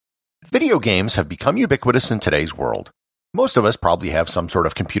Video games have become ubiquitous in today's world. Most of us probably have some sort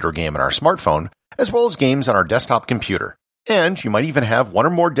of computer game in our smartphone, as well as games on our desktop computer. And you might even have one or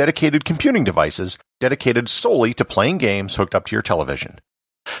more dedicated computing devices dedicated solely to playing games hooked up to your television.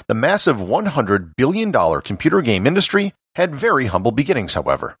 The massive $100 billion computer game industry had very humble beginnings,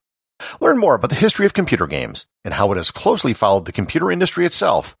 however. Learn more about the history of computer games and how it has closely followed the computer industry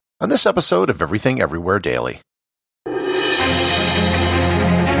itself on this episode of Everything Everywhere Daily.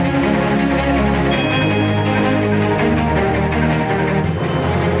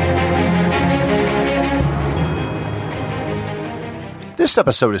 This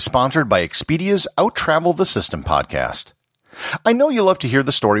episode is sponsored by Expedia's Out-Travel the System podcast. I know you love to hear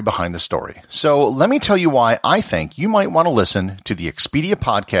the story behind the story, so let me tell you why I think you might want to listen to the Expedia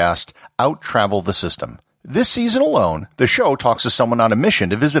podcast, Out-Travel the System. This season alone, the show talks to someone on a mission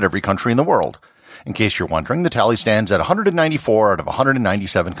to visit every country in the world. In case you're wondering, the tally stands at 194 out of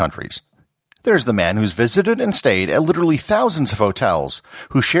 197 countries. There's the man who's visited and stayed at literally thousands of hotels,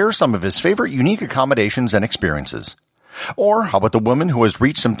 who shares some of his favorite unique accommodations and experiences. Or how about the woman who has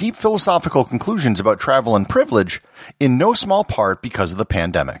reached some deep philosophical conclusions about travel and privilege, in no small part because of the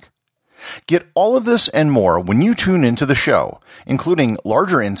pandemic? Get all of this and more when you tune into the show, including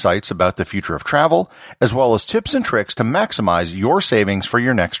larger insights about the future of travel, as well as tips and tricks to maximize your savings for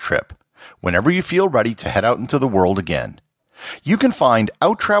your next trip, whenever you feel ready to head out into the world again. You can find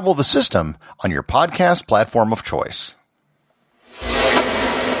Out-Travel the System on your podcast platform of choice.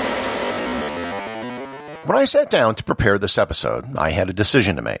 When I sat down to prepare this episode, I had a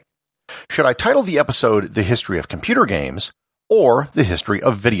decision to make. Should I title the episode The History of Computer Games or The History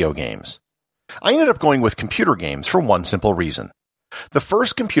of Video Games? I ended up going with computer games for one simple reason. The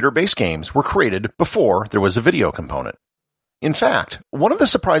first computer-based games were created before there was a video component. In fact, one of the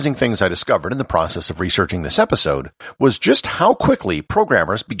surprising things I discovered in the process of researching this episode was just how quickly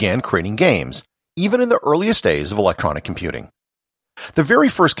programmers began creating games, even in the earliest days of electronic computing. The very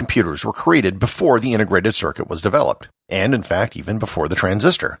first computers were created before the integrated circuit was developed, and in fact even before the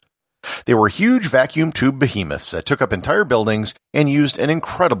transistor. They were huge vacuum tube behemoths that took up entire buildings and used an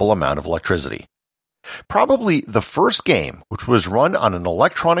incredible amount of electricity. Probably the first game which was run on an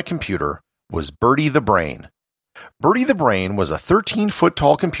electronic computer was Birdie the Brain. Birdie the Brain was a 13-foot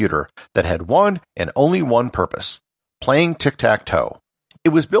tall computer that had one and only one purpose: playing tic-tac-toe. It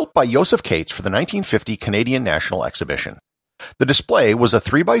was built by Joseph Cates for the 1950 Canadian National Exhibition. The display was a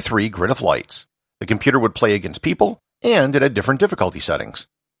 3x3 grid of lights. The computer would play against people, and it had different difficulty settings.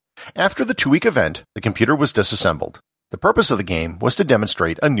 After the 2-week event, the computer was disassembled. The purpose of the game was to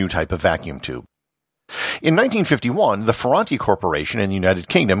demonstrate a new type of vacuum tube. In 1951, the Ferranti Corporation in the United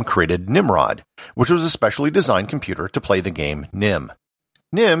Kingdom created Nimrod, which was a specially designed computer to play the game Nim.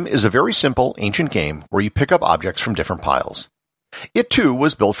 Nim is a very simple, ancient game where you pick up objects from different piles. It, too,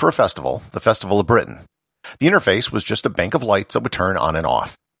 was built for a festival, the Festival of Britain. The interface was just a bank of lights that would turn on and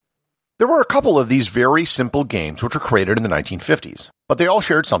off. There were a couple of these very simple games which were created in the 1950s, but they all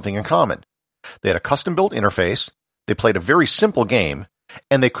shared something in common. They had a custom-built interface, they played a very simple game,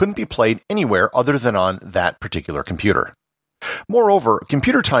 and they couldn't be played anywhere other than on that particular computer. Moreover,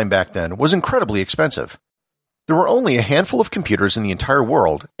 computer time back then was incredibly expensive. There were only a handful of computers in the entire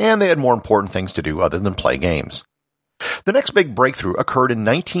world, and they had more important things to do other than play games. The next big breakthrough occurred in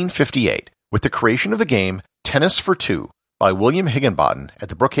 1958, with the creation of the game Tennis for Two by William Higginbotham at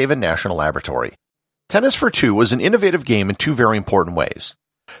the Brookhaven National Laboratory. Tennis for Two was an innovative game in two very important ways.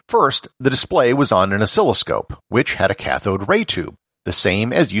 First, the display was on an oscilloscope, which had a cathode ray tube, the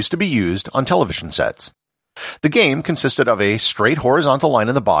same as used to be used on television sets. The game consisted of a straight horizontal line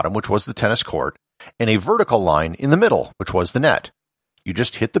in the bottom, which was the tennis court, and a vertical line in the middle, which was the net. You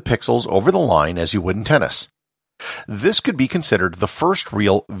just hit the pixels over the line as you would in tennis. This could be considered the first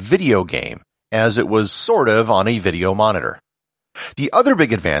real video game, as it was sort of on a video monitor. The other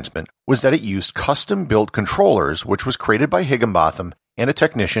big advancement was that it used custom-built controllers, which was created by Higginbotham and a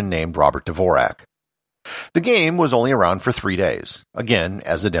technician named Robert Dvorak. The game was only around for 3 days, again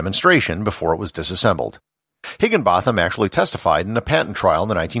as a demonstration before it was disassembled. Higginbotham actually testified in a patent trial in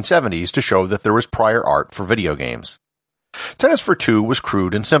the 1970s to show that there was prior art for video games. Tennis for Two was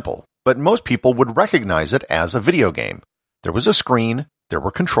crude and simple, but most people would recognize it as a video game. There was a screen, there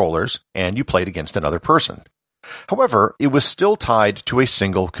were controllers, and you played against another person. However, it was still tied to a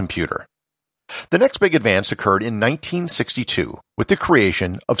single computer. The next big advance occurred in 1962 with the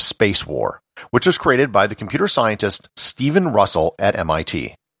creation of Space War, which was created by the computer scientist Stephen Russell at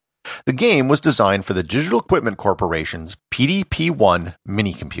MIT. The game was designed for the Digital Equipment Corporation's PDP-1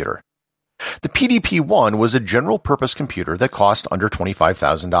 minicomputer. The PDP-1 was a general-purpose computer that cost under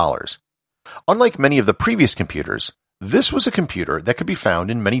 $25,000. Unlike many of the previous computers, This was a computer that could be found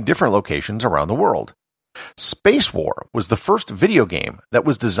in many different locations around the world. Space War was the first video game that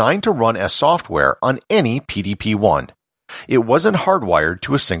was designed to run as software on any PDP-1. It wasn't hardwired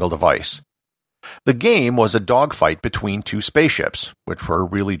to a single device. The game was a dogfight between two spaceships, which were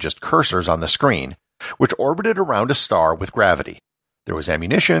really just cursors on the screen, which orbited around a star with gravity. There was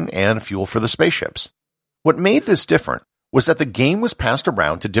ammunition and fuel for the spaceships. What made this different was that the game was passed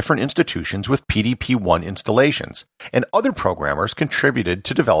around to different institutions with PDP-1 installations, and other programmers contributed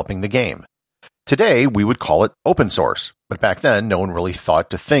to developing the game. Today, we would call it open source, but back then, no one really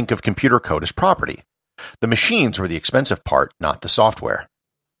thought to think of computer code as property. The machines were the expensive part, not the software.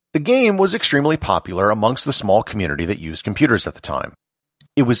 The game was extremely popular amongst the small community that used computers at the time.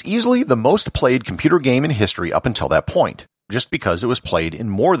 It was easily the most played computer game in history up until that point, just because it was played in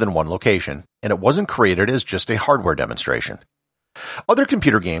more than one location, and it wasn't created as just a hardware demonstration. Other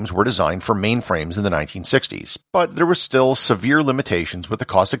computer games were designed for mainframes in the 1960s, but there were still severe limitations with the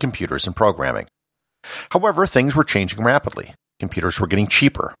cost of computers and programming. However, things were changing rapidly. Computers were getting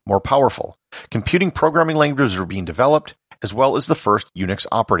cheaper, more powerful. Computing programming languages were being developed, as well as the first Unix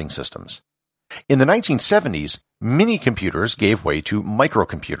operating systems. In the 1970s, mini-computers gave way to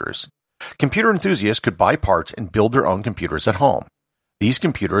microcomputers. Computer enthusiasts could buy parts and build their own computers at home. These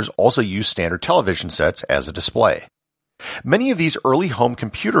computers also used standard television sets as a display. Many of these early home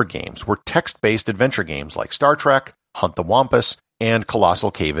computer games were text-based adventure games like Star Trek, Hunt the Wampus, and Colossal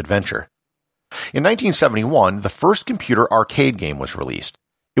Cave Adventure. In 1971, the first computer arcade game was released.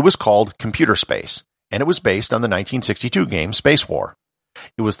 It was called Computer Space, and it was based on the 1962 game Space War.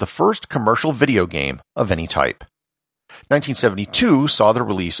 It was the first commercial video game of any type. 1972 saw the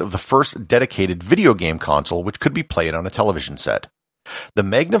release of the first dedicated video game console which could be played on a television set, the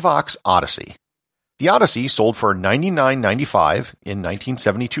Magnavox Odyssey. The Odyssey sold for $99.95 in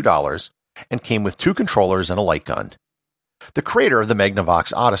 1972 dollars and came with 2 controllers and a light gun. The creator of the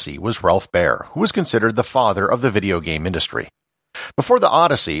Magnavox Odyssey was Ralph Baer, who was considered the father of the video game industry. Before the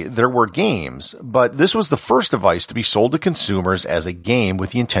Odyssey, there were games, but this was the first device to be sold to consumers as a game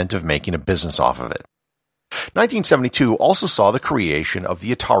with the intent of making a business off of it. 1972 also saw the creation of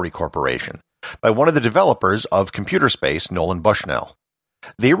the Atari Corporation by one of the developers of Computer Space, Nolan Bushnell.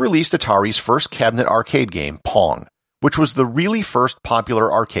 They released Atari's first cabinet arcade game, Pong, which was the really first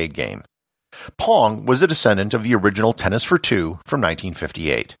popular arcade game. Pong was a descendant of the original Tennis for Two from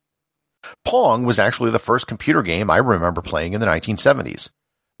 1958. Pong was actually the first computer game I remember playing in the 1970s.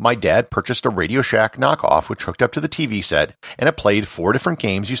 My dad purchased a Radio Shack knockoff which hooked up to the TV set, and it played 4 different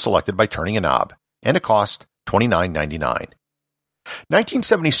games you selected by turning a knob, and it cost $29.99.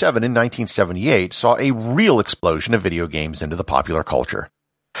 1977 and 1978 saw a real explosion of video games into the popular culture.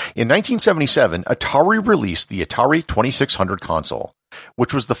 In 1977, Atari released the Atari 2600 console,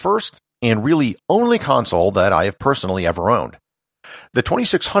 which was the first and really only console that I have personally ever owned. The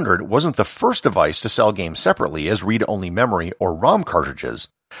 2600 wasn't the first device to sell games separately as read-only memory or ROM cartridges,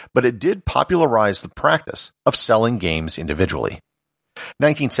 but it did popularize the practice of selling games individually.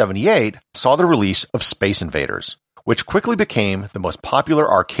 1978 saw the release of Space Invaders, which quickly became the most popular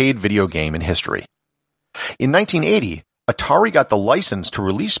arcade video game in history. In 1980, Atari got the license to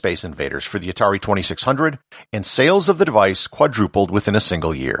release Space Invaders for the Atari 2600, and sales of the device quadrupled within a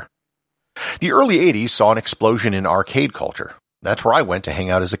single year. The early 80s saw an explosion in arcade culture. That's where I went to hang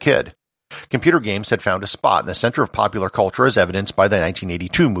out as a kid. Computer games had found a spot in the center of popular culture as evidenced by the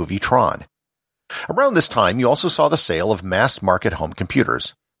 1982 movie Tron. Around this time, you also saw the sale of mass-market home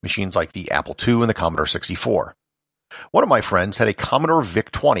computers, machines like the Apple II and the Commodore 64. One of my friends had a Commodore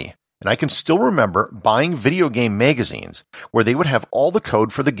VIC-20, and I can still remember buying video game magazines where they would have all the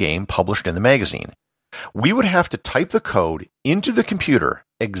code for the game published in the magazine. We would have to type the code into the computer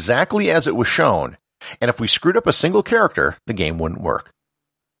exactly as it was shown, and if we screwed up a single character, the game wouldn't work.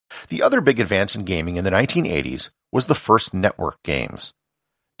 The other big advance in gaming in the 1980s was the first network games.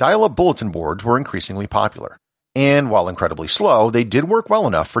 Dial-up bulletin boards were increasingly popular, and while incredibly slow, they did work well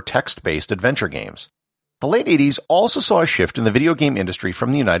enough for text-based adventure games. The late 80s also saw a shift in the video game industry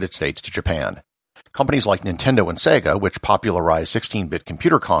from the United States to Japan. Companies like Nintendo and Sega, which popularized 16-bit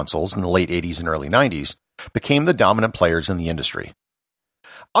computer consoles in the late 80s and early 90s, became the dominant players in the industry.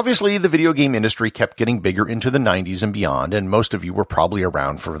 Obviously, the video game industry kept getting bigger into the 90s and beyond, and most of you were probably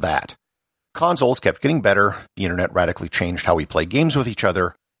around for that. Consoles kept getting better, the internet radically changed how we play games with each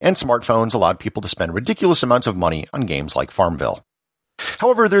other, and smartphones allowed people to spend ridiculous amounts of money on games like Farmville.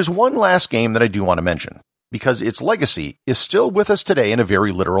 However, there's one last game that I do want to mention, because its legacy is still with us today in a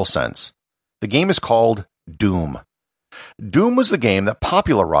very literal sense. The game is called Doom. Doom was the game that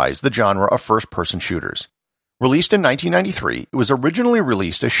popularized the genre of first-person shooters. Released in 1993, it was originally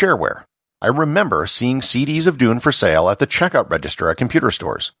released as shareware. I remember seeing CDs of Doom for sale at the checkout register at computer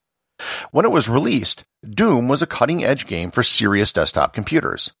stores. When it was released, Doom was a cutting-edge game for serious desktop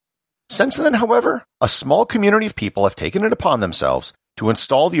computers. Since then, however, a small community of people have taken it upon themselves to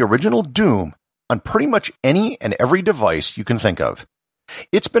install the original Doom on pretty much any and every device you can think of.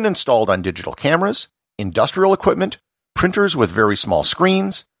 It's been installed on digital cameras, industrial equipment, printers with very small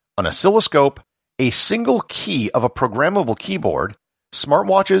screens, an oscilloscope, a single key of a programmable keyboard,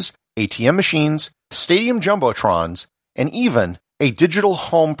 smartwatches, ATM machines, stadium jumbotrons, and even a digital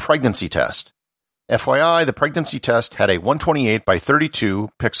home pregnancy test. FYI, the pregnancy test had a 128 by 32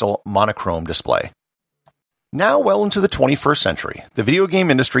 pixel monochrome display. Now well into the 21st century, the video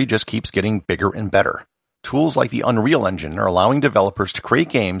game industry just keeps getting bigger and better. Tools like the Unreal Engine are allowing developers to create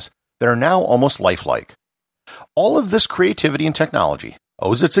games that are now almost lifelike. All of this creativity and technology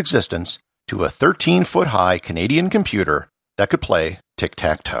owes its existence to a 13-foot-high Canadian computer that could play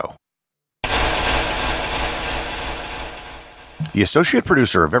tic-tac-toe. The associate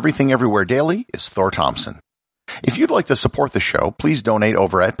producer of Everything Everywhere Daily is Thor Thomsen. If you'd like to support the show, please donate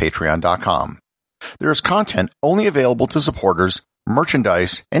over at patreon.com. There is content only available to supporters,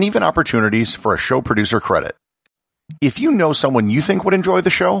 merchandise, and even opportunities for a show producer credit. If you know someone you think would enjoy the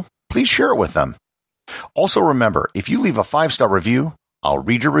show, please share it with them. Also remember, if you leave a 5-star review, I'll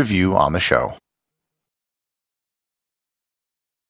read your review on the show.